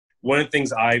one of the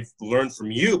things I've learned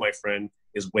from you, my friend,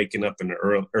 is waking up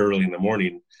early in the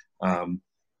morning.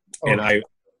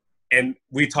 And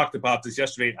we talked about this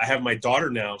yesterday. I have my daughter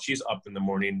now. She's up in the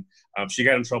morning. She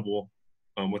got in trouble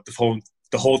with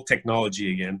the whole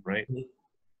technology again, right? Mm-hmm.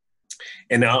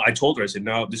 And now I told her, I said,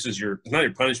 no, this is it's not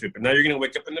your punishment, but now you're going to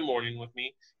wake up in the morning with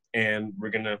me, and we're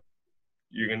going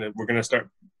to start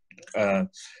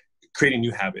creating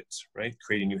new habits, right?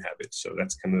 Creating new habits. So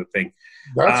that's kind of the thing.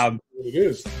 That's what it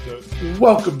is.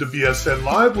 Welcome to BSN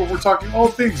Live, where we're talking all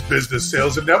things business,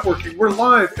 sales, and networking. We're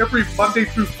live every Monday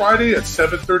through Friday at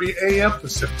 7:30 a.m.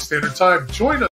 Pacific Standard Time. Join us.